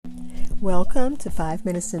Welcome to 5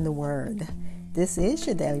 Minutes in the Word. This is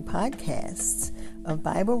your daily podcast of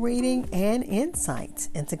Bible reading and insight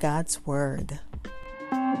into God's Word.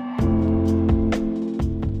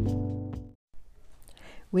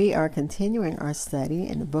 We are continuing our study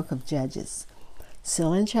in the book of Judges.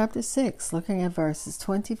 Still in chapter 6, looking at verses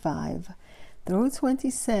 25 through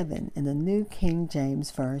 27 in the New King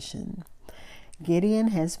James Version. Gideon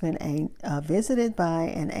has been visited by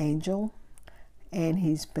an angel, and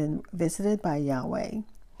he's been visited by Yahweh,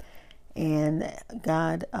 and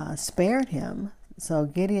God spared him. So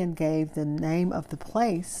Gideon gave the name of the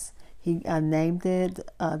place. He named it,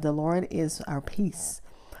 the Lord is our peace,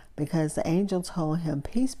 because the angel told him,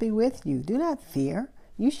 peace be with you, do not fear,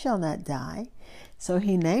 you shall not die. So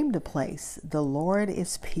he named the place, the Lord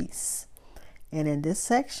is peace. And in this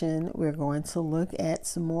section, we're going to look at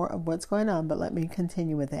some more of what's going on, but let me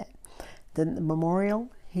continue with that. The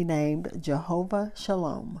memorial he named Jehovah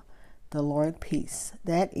Shalom, the Lord peace.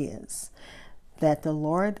 That is, that the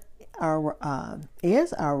Lord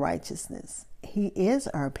is our righteousness. He is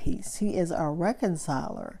our peace. He is our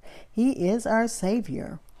reconciler. He is our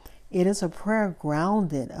Savior. It is a prayer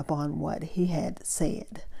grounded upon what he had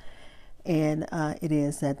said. And it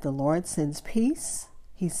is that the Lord sends peace.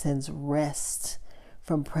 He sends rest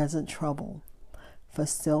from present trouble. For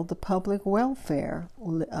still the public welfare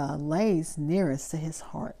lays nearest to his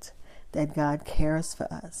heart, that God cares for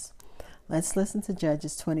us. Let's listen to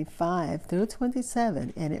Judges 25 through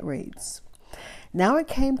 27, and it reads, Now it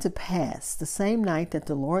came to pass the same night that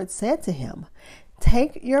the Lord said to him,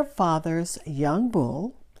 Take your father's young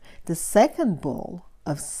bull, the second bull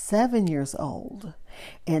of 7 years old,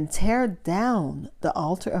 and tear down the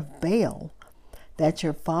altar of Baal that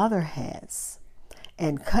your father has,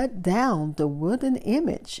 and cut down the wooden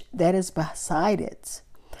image that is beside it,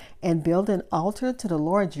 and build an altar to the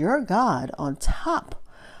Lord your God on top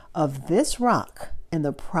of this rock in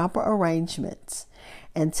the proper arrangements,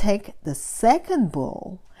 and take the second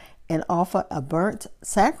bull and offer a burnt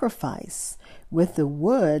sacrifice with the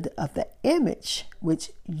wood of the image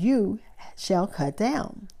which you shall cut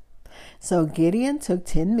down. So Gideon took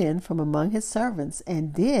 10 men from among his servants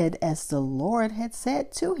and did as the Lord had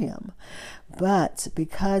said to him. But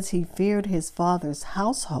because he feared his father's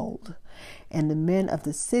household and the men of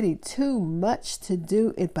the city too much to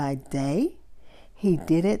do it by day, he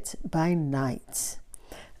did it by night.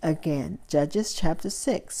 Again, Judges chapter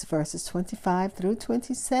 6, verses 25 through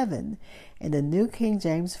 27 in the New King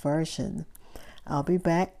James Version. I'll be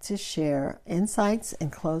back to share insights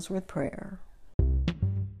and close with prayer.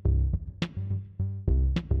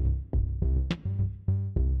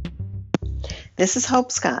 This is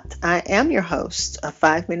Hope Scott. I am your host of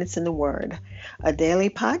 5 Minutes in the Word, a daily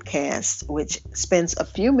podcast which spends a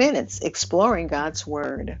few minutes exploring God's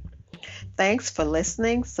Word. Thanks for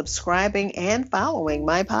listening, subscribing, and following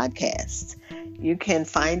my podcast. You can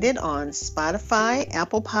find it on Spotify,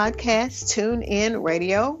 Apple Podcasts, TuneIn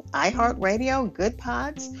Radio, iHeartRadio, Good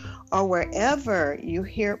Pods, or wherever you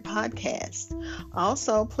hear podcasts.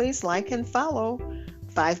 Also, please like and follow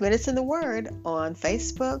 5 Minutes in the Word on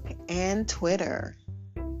Facebook and Twitter.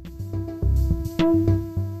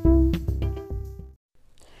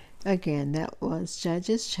 Again, that was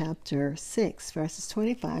Judges chapter 6, verses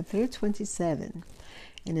 25 through 27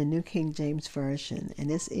 in the New King James Version. And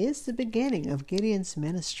this is the beginning of Gideon's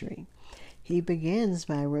ministry. He begins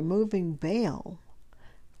by removing Baal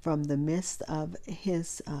from the midst of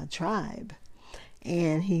his tribe.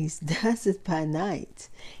 And he does it by night.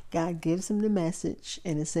 God gives him the message,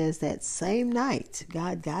 and it says that same night,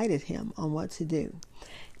 God guided him on what to do.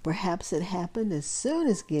 Perhaps it happened as soon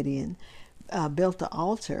as Gideon built the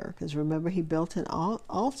altar, because remember, he built an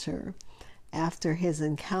altar after his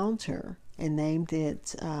encounter and named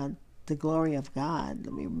it the glory of God.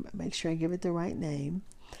 Let me make sure I give it the right name.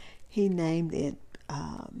 He named it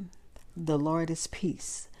the Lord is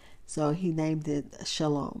peace. So he named it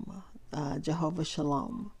Shalom. Jehovah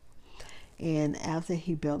Shalom. And after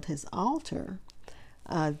he built his altar,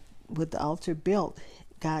 with the altar built,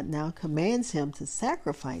 God now commands him to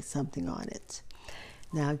sacrifice something on it.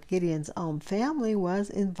 Now, Gideon's own family was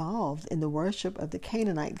involved in the worship of the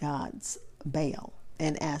Canaanite gods Baal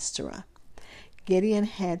and Ashtoreth. Gideon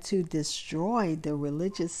had to destroy the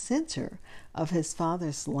religious center of his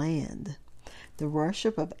father's land. The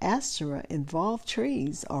worship of Ashtoreth involved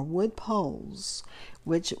trees or wood poles,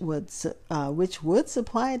 which would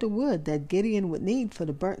supply the wood that Gideon would need for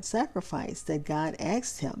the burnt sacrifice that God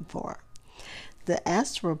asked him for. The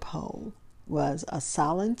Ashtoreth pole was a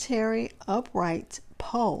solitary upright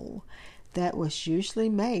pole that was usually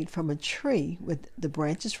made from a tree with the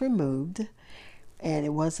branches removed, and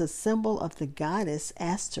it was a symbol of the goddess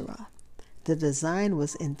Ashtoreth. The design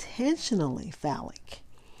was intentionally phallic.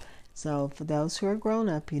 So for those who are grown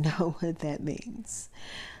up, you know what that means.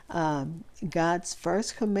 God's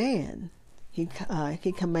first command, he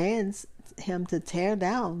commands him to tear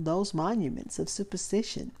down those monuments of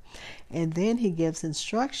superstition. And then he gives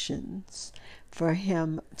instructions for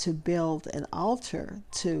him to build an altar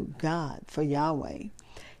to God, for Yahweh.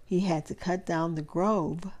 He had to cut down the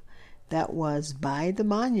grove that was by the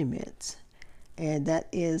monument, and that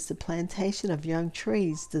is the plantation of young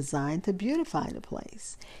trees designed to beautify the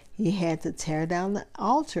place. He had to tear down the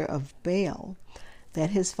altar of Baal that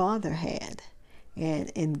his father had.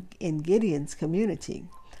 And in Gideon's community,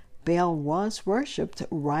 Baal was worshipped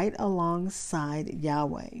right alongside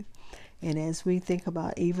Yahweh. And as we think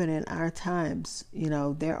about even in our times, you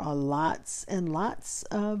know, there are lots and lots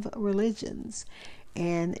of religions.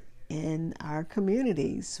 And in our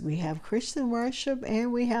communities, we have Christian worship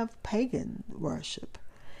and we have pagan worship.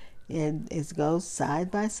 And it goes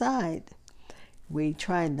side by side. We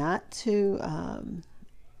try not to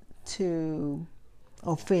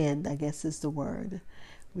offend, I guess is the word.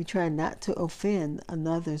 We try not to offend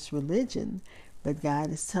another's religion, but God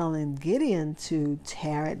is telling Gideon to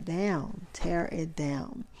tear it down, tear it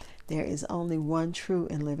down. There is only one true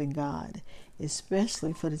and living God,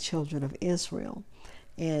 especially for the children of Israel.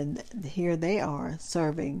 And here they are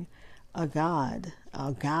serving a God,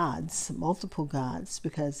 gods, multiple gods,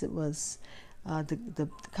 because it was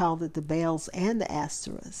called it the Baals and the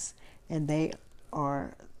Ashtoreths, and they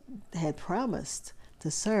had promised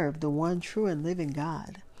to serve the one true and living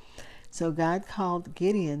God. So God called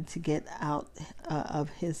Gideon to get out of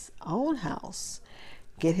his own house,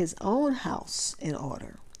 get his own house in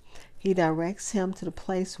order. He directs him to the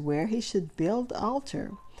place where he should build the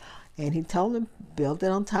altar, and he told him, build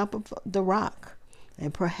it on top of the rock,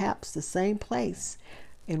 and perhaps the same place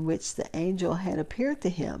in which the angel had appeared to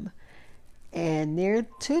him. And near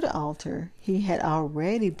to the altar he had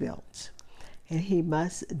already built, and he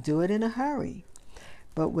must do it in a hurry,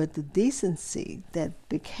 but with the decency that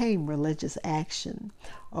became religious action,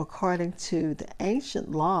 according to the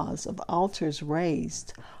ancient laws of altars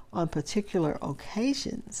raised on particular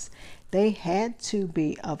occasions. They had to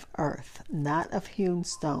be of earth, not of hewn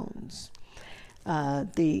stones.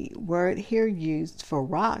 The word here used for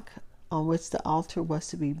rock on which the altar was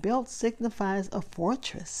to be built signifies a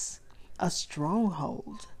fortress, a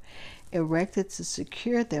stronghold, erected to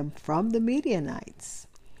secure them from the Midianites.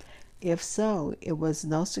 If so, it was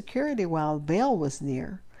no security while Baal was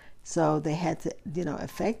near. So they had to,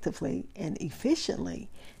 effectively and efficiently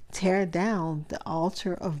tear down the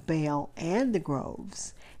altar of Baal and the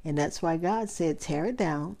groves. And that's why God said, tear it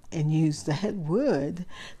down and use that wood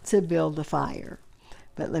to build a fire.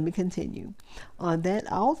 But let me continue. On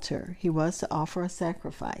that altar, he was to offer a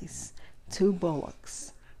sacrifice, 2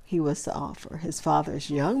 bullocks. He was to offer his father's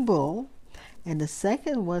young bull, and the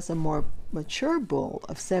second was a more mature bull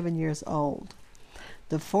of 7 years old.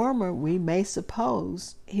 The former, we may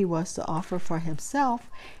suppose, he was to offer for himself,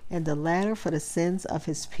 and the latter for the sins of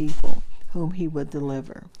his people, whom he would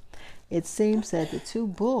deliver. It seems that the 2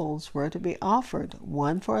 bulls were to be offered,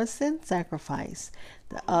 one for a sin sacrifice,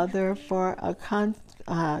 the other for a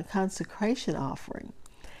consecration offering.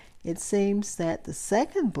 It seems that the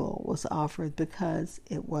second bull was offered because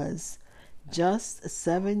it was just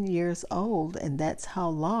 7 years old, and that's how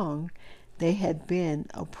long they had been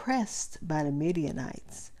oppressed by the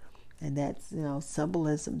Midianites. And that's,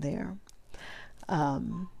 symbolism there.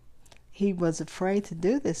 He was afraid to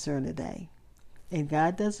do this during the day, and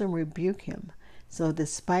God doesn't rebuke him. So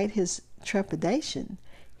despite his trepidation,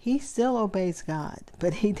 he still obeys God,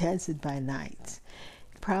 but he does it by night.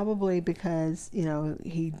 Probably because,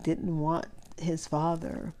 he didn't want his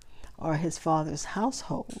father or his father's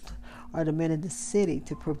household or the men in the city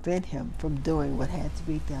to prevent him from doing what had to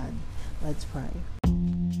be done. Let's pray.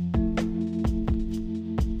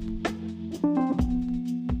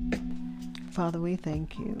 Father, we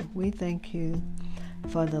thank you. We thank you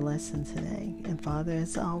for the lesson today. And Father,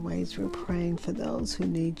 as always, we're praying for those who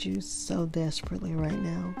need you so desperately right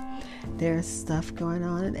now. There's stuff going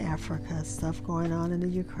on in Africa, stuff going on in the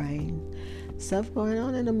Ukraine, stuff going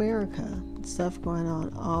on in America, stuff going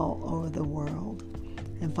on all over the world.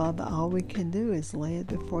 And Father, all we can do is lay it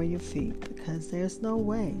before your feet, because there's no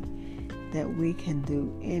way that we can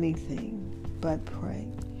do anything but pray.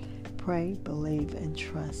 Pray, believe, and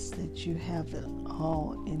trust that you have it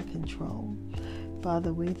all in control.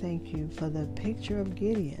 Father, we thank you for the picture of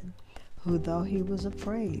Gideon, who, though he was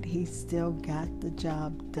afraid, he still got the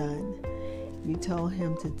job done. You told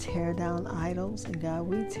him to tear down idols, and God,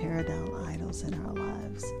 we tear down idols in our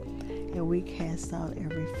lives, and we cast out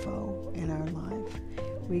every foe in our life.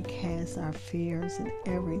 We cast our fears and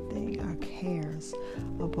everything, our cares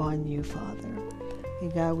upon you, Father.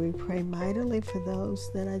 And God, we pray mightily for those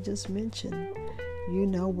that I just mentioned. You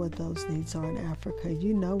know what those needs are in Africa.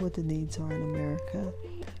 You know what the needs are in America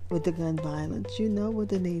with the gun violence. You know what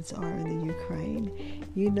the needs are in the Ukraine.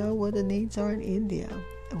 You know what the needs are in India,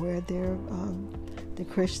 where the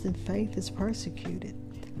Christian faith is persecuted.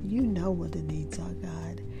 You know what the needs are,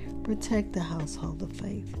 God. Protect the household of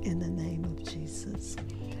faith in the name of Jesus.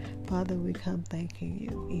 Father, we come thanking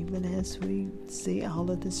you. Even as we see all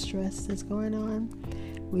of the stress that's going on,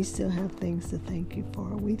 we still have things to thank you for.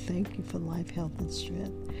 We thank you for life, health, and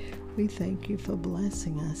strength. We thank you for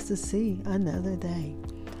blessing us to see another day.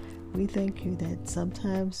 We thank you that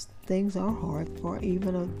sometimes things are hard for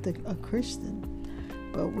even a Christian,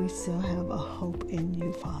 but we still have a hope in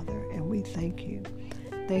you, Father, and we thank you.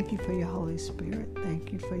 Thank you for your Holy Spirit.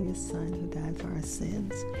 Thank you for your Son who died for our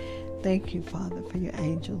sins. Thank you, Father, for your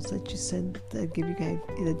angels that you send, that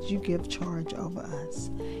you give charge over us.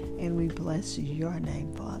 And we bless your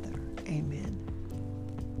name, Father. Amen.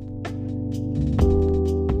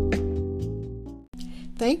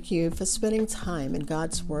 Thank you for spending time in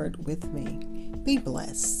God's Word with me. Be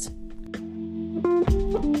blessed.